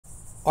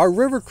Are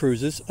river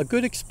cruises a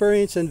good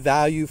experience and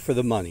value for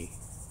the money?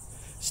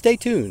 Stay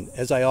tuned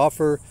as I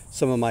offer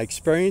some of my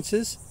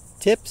experiences,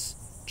 tips,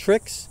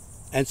 tricks,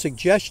 and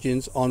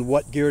suggestions on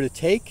what gear to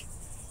take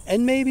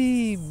and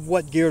maybe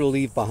what gear to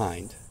leave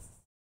behind.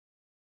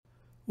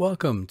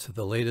 Welcome to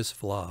the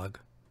latest vlog.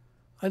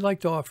 I'd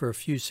like to offer a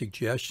few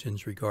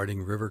suggestions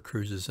regarding river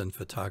cruises and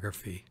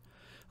photography.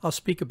 I'll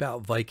speak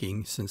about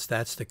Viking since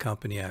that's the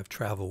company I've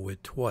traveled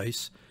with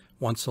twice,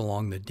 once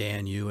along the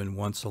Danube and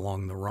once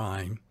along the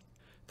Rhine.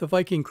 The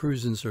Viking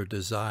cruises are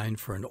designed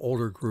for an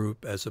older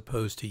group as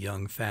opposed to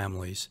young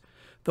families,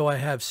 though I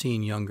have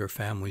seen younger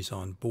families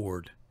on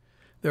board.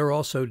 They're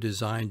also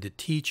designed to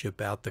teach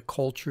about the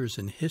cultures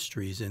and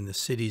histories in the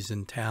cities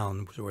and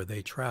towns where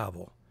they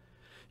travel.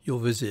 You'll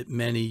visit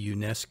many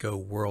UNESCO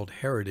World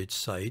Heritage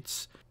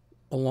Sites,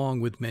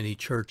 along with many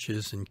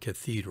churches and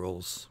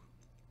cathedrals.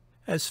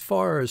 As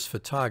far as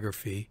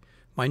photography,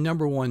 my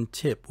number one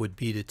tip would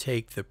be to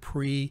take the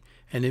pre,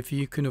 and if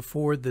you can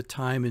afford the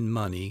time and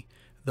money,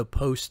 the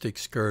post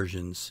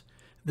excursions.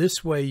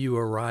 This way you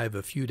arrive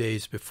a few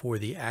days before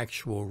the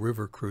actual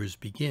river cruise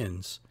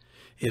begins.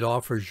 It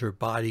offers your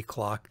body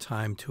clock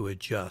time to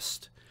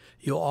adjust.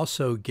 You'll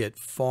also get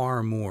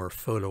far more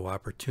photo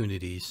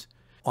opportunities.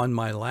 On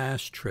my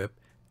last trip,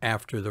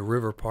 after the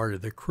river part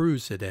of the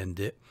cruise had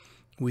ended,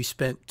 we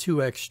spent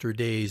 2 extra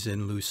days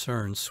in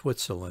Lucerne,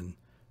 Switzerland.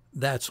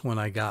 That's when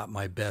I got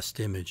my best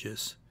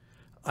images.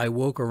 I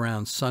woke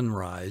around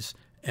sunrise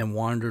and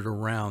wandered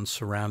around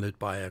surrounded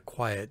by a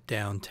quiet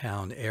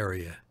downtown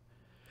area.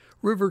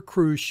 River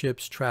cruise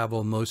ships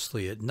travel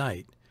mostly at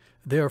night.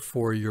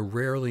 Therefore, you're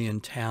rarely in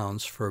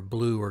towns for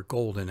blue or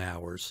golden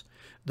hours.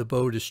 The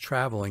boat is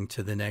traveling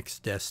to the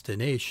next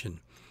destination.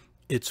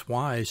 It's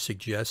why I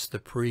suggest the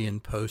pre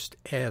and post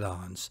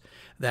add-ons.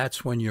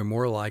 That's when you're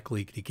more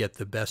likely to get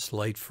the best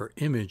light for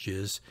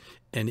images,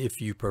 and if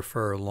you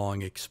prefer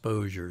long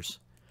exposures.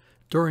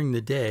 During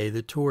the day,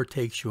 the tour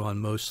takes you on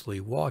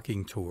mostly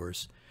walking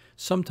tours.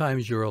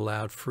 Sometimes you're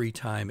allowed free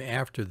time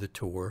after the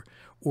tour,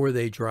 or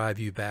they drive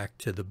you back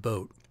to the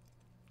boat.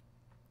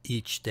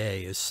 Each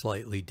day is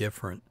slightly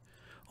different.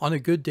 On a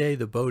good day,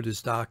 the boat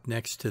is docked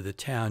next to the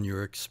town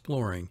you're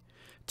exploring.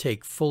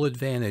 Take full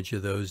advantage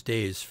of those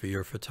days for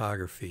your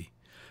photography.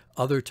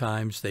 Other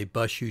times they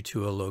bus you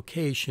to a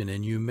location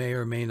and you may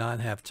or may not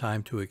have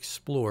time to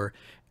explore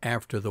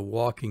after the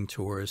walking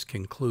tour is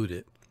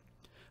concluded.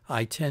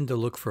 I tend to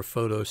look for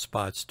photo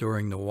spots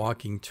during the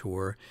walking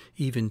tour,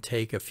 even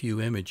take a few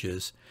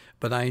images,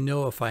 but I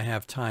know if I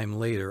have time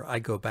later, I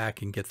go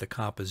back and get the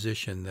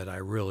composition that I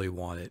really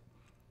wanted.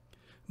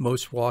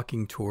 Most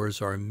walking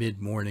tours are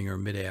mid-morning or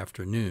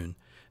mid-afternoon,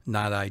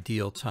 not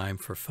ideal time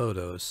for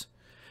photos.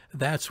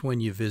 That's when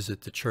you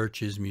visit the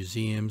churches,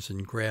 museums,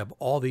 and grab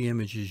all the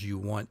images you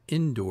want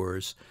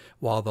indoors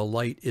while the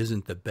light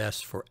isn't the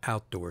best for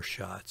outdoor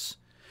shots,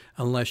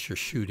 unless you're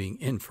shooting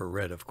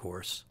infrared, of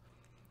course.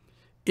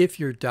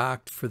 If you're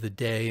docked for the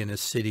day in a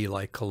city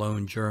like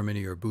Cologne,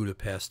 Germany, or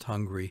Budapest,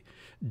 Hungary,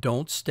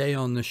 don't stay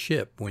on the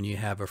ship when you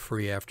have a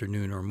free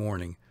afternoon or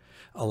morning.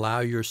 Allow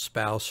your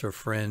spouse or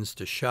friends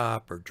to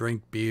shop or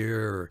drink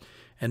beer,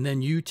 and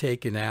then you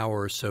take an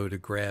hour or so to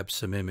grab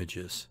some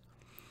images.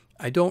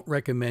 I don't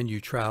recommend you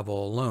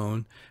travel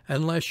alone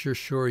unless you're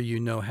sure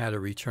you know how to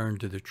return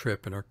to the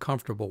trip and are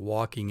comfortable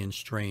walking in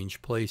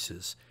strange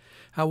places.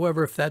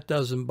 However, if that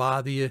doesn't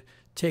bother you,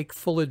 take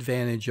full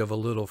advantage of a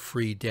little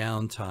free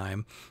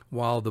downtime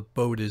while the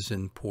boat is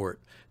in port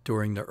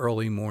during the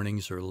early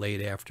mornings or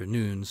late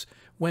afternoons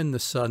when the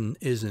sun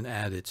isn't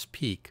at its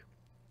peak.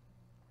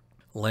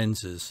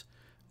 Lenses.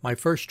 My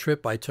first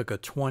trip I took a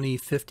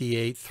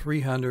 20-58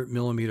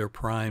 300mm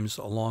primes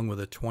along with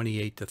a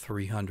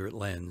 28-300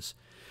 lens.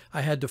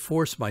 I had to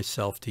force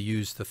myself to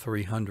use the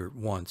 300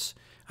 once.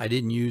 I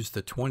didn't use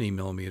the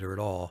 20mm at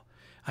all.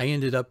 I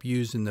ended up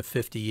using the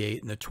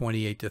 58 and the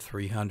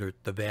 28-300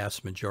 the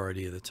vast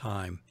majority of the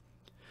time.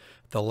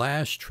 The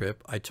last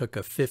trip I took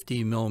a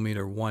 50mm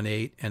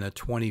 1.8 and a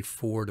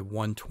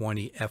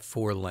 24-120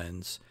 f4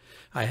 lens.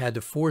 I had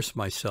to force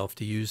myself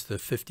to use the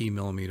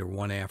 50mm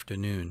one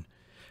afternoon.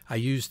 I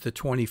used the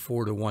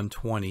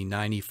 24-120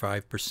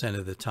 95%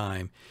 of the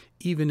time,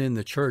 even in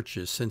the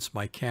churches since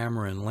my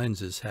camera and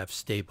lenses have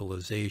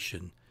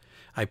stabilization.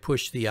 I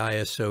pushed the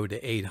ISO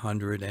to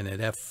 800 and at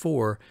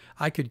f4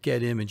 I could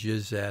get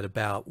images at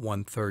about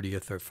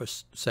 1/30th of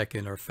a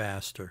second or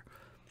faster.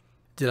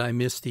 Did I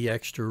miss the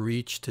extra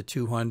reach to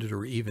 200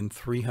 or even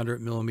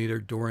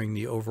 300mm during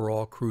the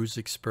overall cruise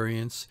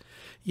experience?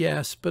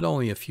 Yes, but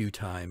only a few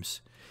times.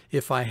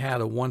 If I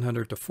had a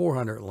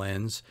 100-400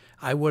 lens,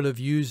 I would have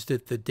used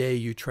it the day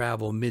you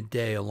travel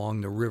midday along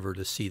the river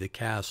to see the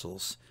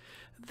castles.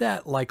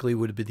 That likely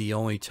would have been the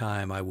only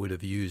time I would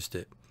have used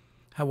it.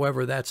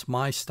 However, that's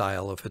my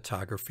style of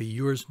photography.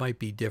 Yours might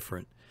be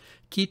different.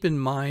 Keep in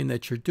mind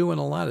that you're doing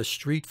a lot of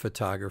street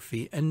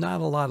photography and not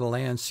a lot of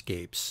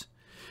landscapes.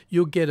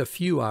 You'll get a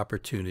few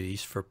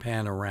opportunities for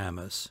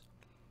panoramas.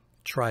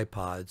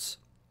 Tripods.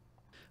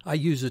 I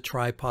use a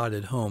tripod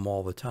at home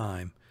all the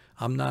time.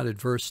 I'm not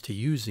adverse to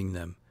using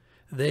them.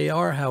 They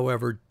are,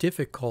 however,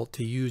 difficult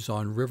to use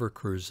on river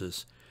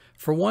cruises.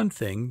 For one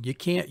thing, you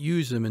can't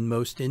use them in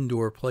most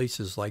indoor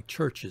places like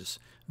churches.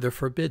 They're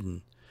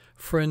forbidden.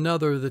 For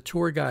another, the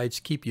tour guides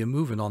keep you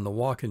moving on the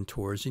walking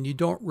tours and you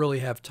don't really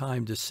have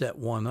time to set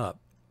one up.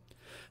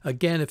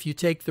 Again, if you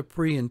take the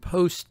pre and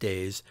post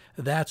days,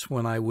 that's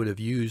when I would have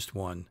used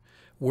one.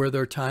 Were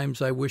there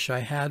times I wish I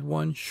had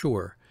one?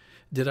 Sure.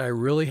 Did I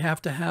really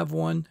have to have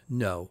one?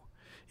 No.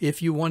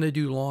 If you want to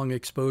do long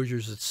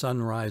exposures at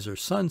sunrise or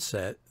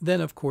sunset, then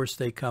of course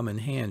they come in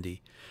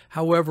handy.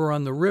 However,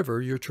 on the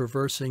river, you're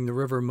traversing the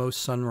river most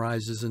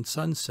sunrises and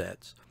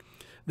sunsets.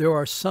 There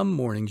are some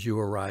mornings you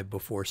arrive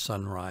before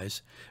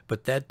sunrise,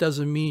 but that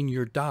doesn't mean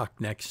you're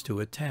docked next to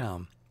a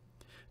town.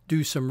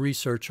 Do some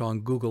research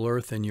on Google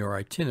Earth in your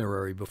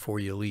itinerary before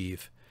you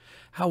leave.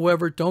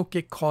 However, don't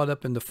get caught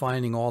up into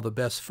finding all the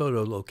best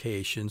photo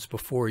locations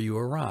before you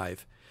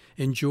arrive.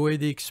 Enjoy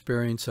the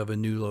experience of a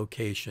new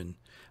location.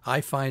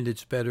 I find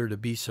it's better to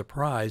be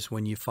surprised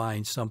when you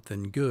find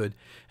something good,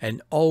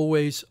 and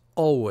always,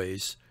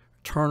 always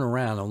turn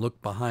around and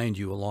look behind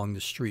you along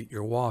the street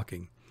you're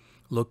walking.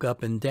 Look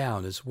up and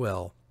down as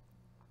well.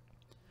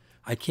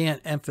 I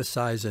can't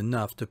emphasize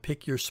enough to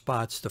pick your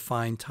spots to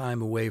find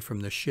time away from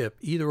the ship,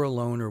 either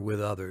alone or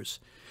with others.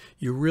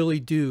 You really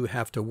do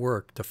have to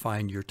work to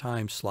find your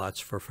time slots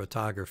for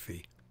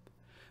photography.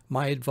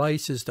 My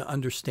advice is to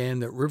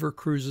understand that river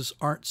cruises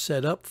aren't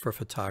set up for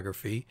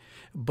photography,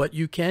 but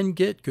you can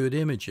get good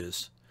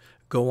images.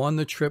 Go on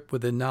the trip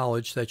with the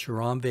knowledge that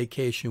you're on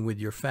vacation with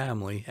your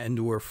family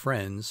and/or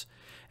friends,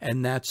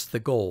 and that's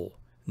the goal,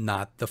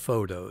 not the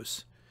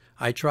photos.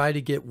 I try to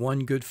get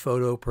one good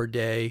photo per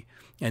day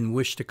and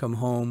wish to come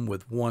home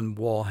with one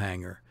wall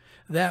hanger.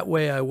 That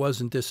way I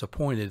wasn't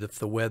disappointed if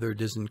the weather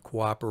doesn't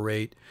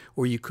cooperate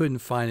or you couldn't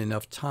find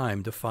enough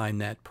time to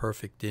find that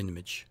perfect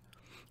image.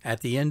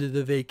 At the end of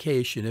the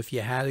vacation, if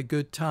you had a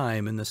good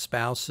time and the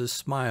spouse is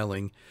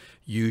smiling,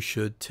 you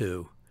should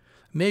too.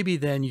 Maybe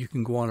then you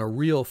can go on a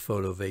real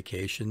photo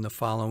vacation the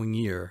following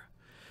year.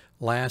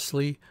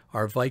 Lastly,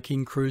 are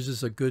Viking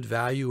cruises a good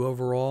value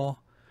overall?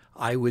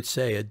 I would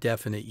say a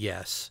definite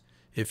yes.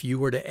 If you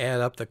were to add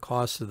up the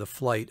cost of the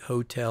flight,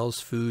 hotels,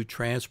 food,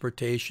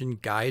 transportation,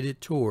 guided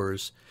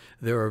tours,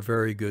 they're a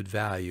very good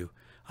value.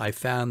 I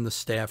found the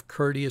staff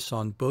courteous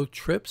on both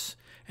trips,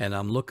 and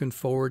I'm looking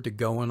forward to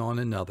going on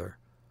another.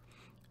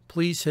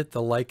 Please hit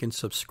the like and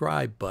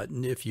subscribe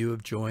button if you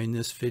have joined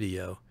this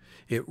video.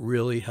 It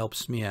really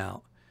helps me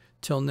out.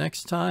 Till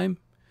next time,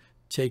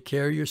 take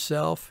care of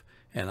yourself,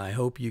 and I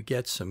hope you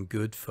get some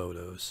good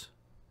photos.